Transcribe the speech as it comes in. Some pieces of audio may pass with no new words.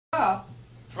up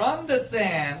from the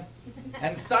sand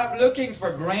and stop looking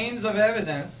for grains of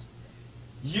evidence,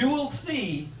 you will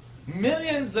see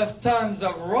millions of tons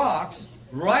of rocks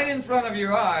right in front of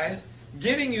your eyes,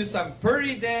 giving you some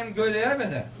pretty damn good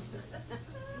evidence.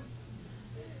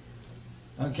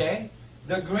 Okay?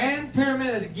 The Grand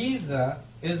Pyramid of Giza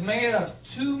is made of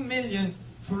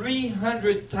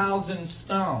 2,300,000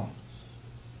 stones.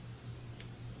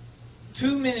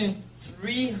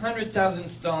 2,300,000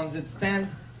 stones. It stands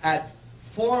at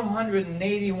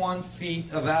 481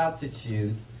 feet of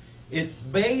altitude. Its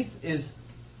base is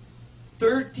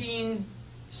 13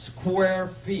 square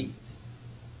feet.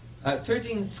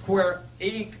 13 square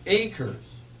acres.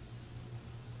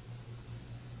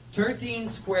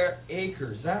 13 square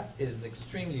acres. That is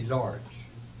extremely large.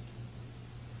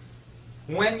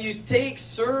 When you take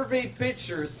survey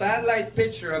picture, satellite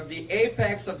picture of the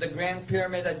apex of the Grand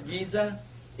Pyramid at Giza,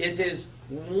 it is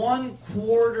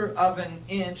 1/4 of an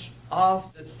inch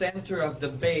off the center of the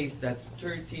base. That's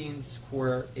 13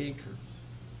 square acres.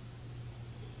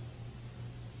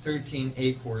 13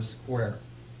 acres square.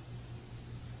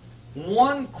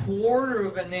 1/4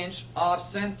 of an inch off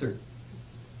center.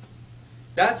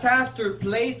 That's after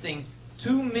placing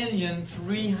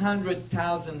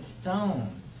 2,300,000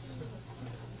 stones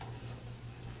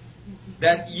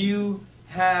that you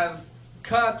have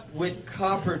cut with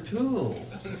copper tools.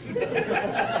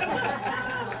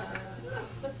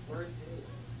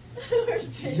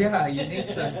 Yeah, you need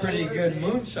some pretty good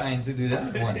moonshine to do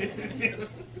that one.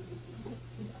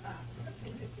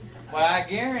 Well, I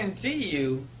guarantee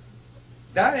you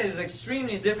that is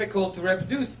extremely difficult to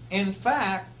reproduce. In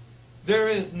fact, there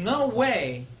is no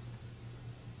way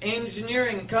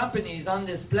engineering companies on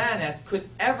this planet could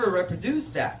ever reproduce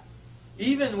that.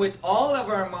 Even with all of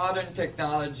our modern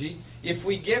technology, if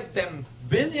we give them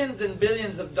billions and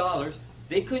billions of dollars,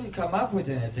 they couldn't come up with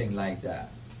anything like that.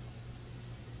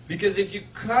 Because if you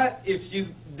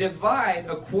divide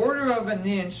 1/4 of an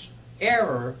inch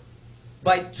error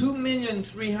by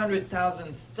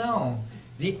 2,300,000 stones,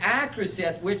 the accuracy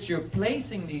at which you're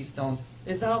placing these stones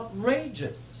is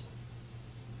outrageous.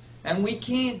 And we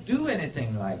can't do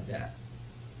anything like that.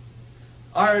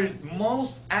 Our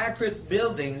most accurate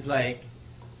buildings, like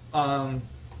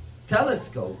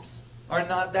telescopes, are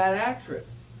not that accurate.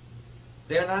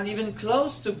 They're not even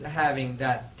close to having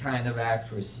that kind of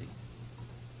accuracy.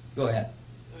 Go ahead.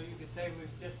 So you could say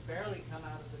we've just barely come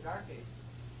out of the Dark Ages.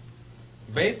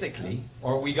 Basically,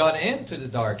 or we got into the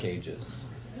Dark Ages.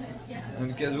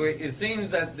 Because it seems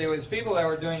that there was people that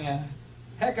were doing a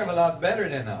heck of a lot better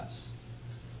than us.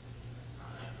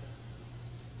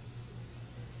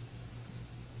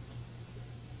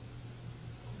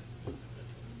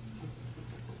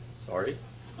 Sorry.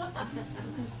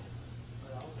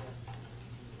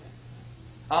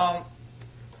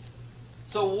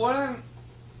 So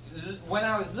when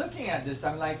I was looking at this,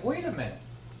 I'm like, wait a minute.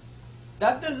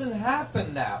 That doesn't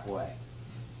happen that way.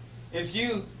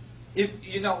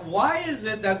 Why is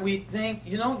it that we think,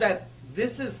 that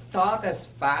this is taught as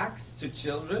facts to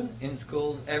children in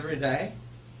schools every day?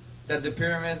 That the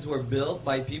pyramids were built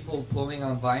by people pulling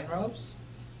on vine ropes?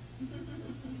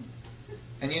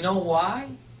 And you know why?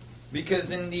 Because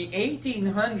in the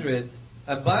 1800s,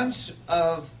 a bunch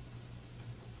of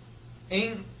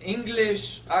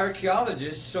English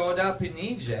archaeologists showed up in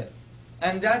Egypt,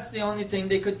 and that's the only thing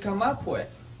they could come up with.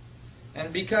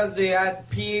 And because they had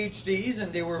PhDs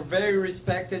and they were very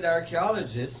respected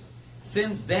archaeologists,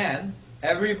 since then,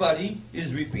 everybody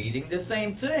is repeating the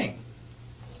same thing.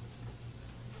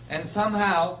 And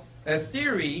somehow, a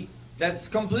theory that's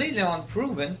completely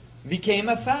unproven became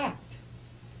a fact.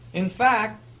 In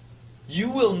fact, you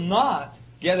will not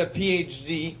get a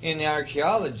PhD in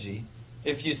archaeology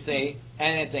if you say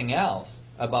anything else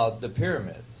about the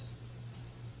pyramids.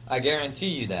 I guarantee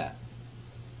you that.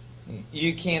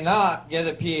 You cannot get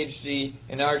a PhD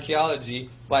in archaeology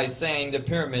by saying the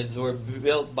pyramids were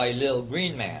built by Little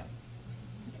Green Man.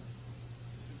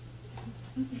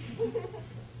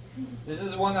 This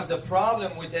is one of the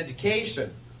problems with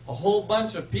education. A whole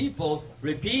bunch of people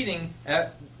repeating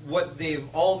what they've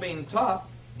all been taught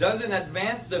doesn't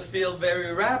advance the field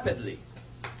very rapidly.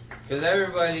 Because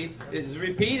everybody is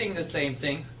repeating the same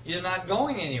thing, you're not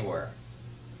going anywhere.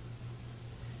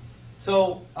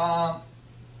 So,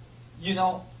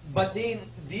 but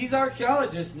these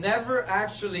archaeologists never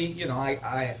actually,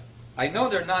 I know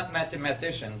they're not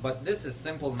mathematicians, but this is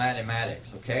simple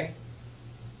mathematics, okay?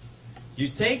 You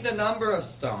take the number of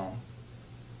stones,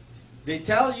 they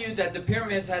tell you that the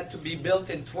pyramids had to be built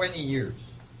in 20 years,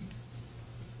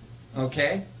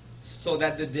 okay? So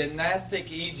that the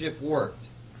dynastic Egypt worked.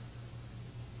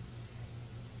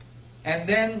 And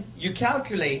then you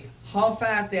calculate how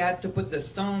fast they had to put the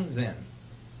stones in.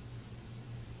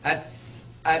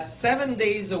 At 7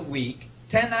 days a week,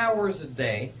 10 hours a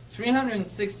day,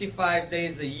 365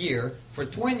 days a year, for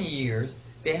 20 years,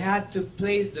 they had to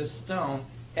place the stone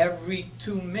every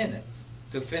 2 minutes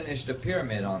to finish the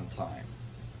pyramid on time.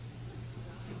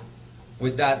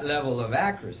 With that level of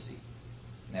accuracy.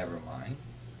 Never mind.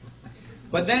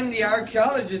 But then the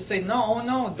archaeologists say,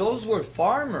 no, those were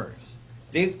farmers.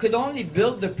 They could only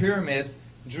build the pyramids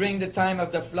during the time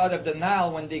of the flood of the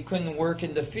Nile when they couldn't work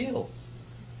in the fields.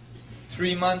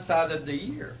 3 months out of the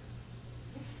year.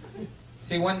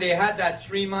 See, when they had that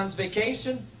 3 months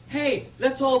vacation, hey,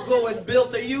 let's all go and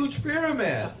build a huge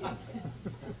pyramid.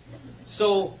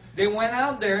 So they went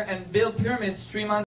out there and built pyramids 3 months